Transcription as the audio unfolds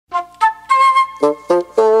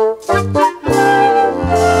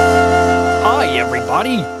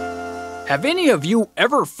everybody! Have any of you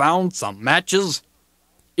ever found some matches?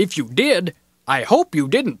 If you did, I hope you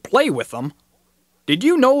didn't play with them. Did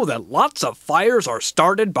you know that lots of fires are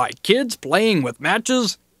started by kids playing with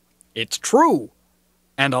matches? It's true.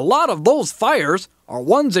 And a lot of those fires are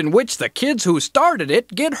ones in which the kids who started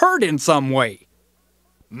it get hurt in some way.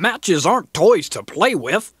 Matches aren't toys to play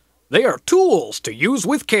with. They are tools to use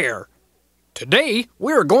with care. Today,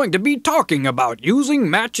 we're going to be talking about using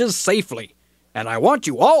matches safely, and I want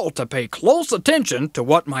you all to pay close attention to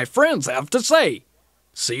what my friends have to say.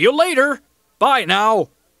 See you later. Bye now.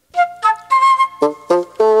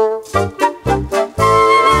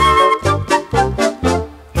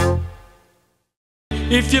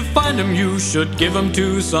 If you find 'em, you should give 'em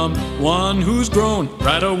to someone who's grown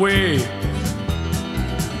right away.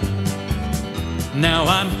 Now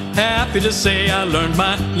I'm happy to say I learned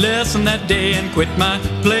my lesson that day and quit my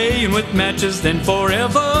playing with matches then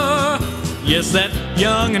forever. Yes, that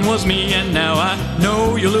young'un was me, and now I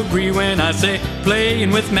know you'll agree when I say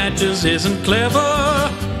playing with matches isn't clever.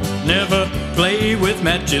 Never play with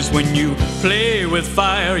matches. When you play with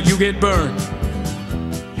fire, you get burned.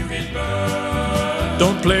 You get burned.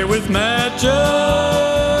 Don't play with matches.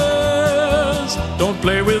 Don't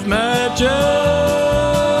play with matches.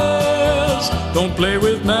 Don't play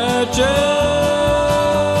with matches.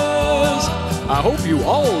 I hope you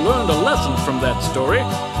all learned a lesson from that story.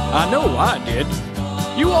 I know I did.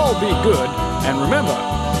 You all be good, and remember,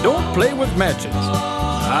 don't play with matches.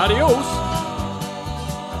 Adios.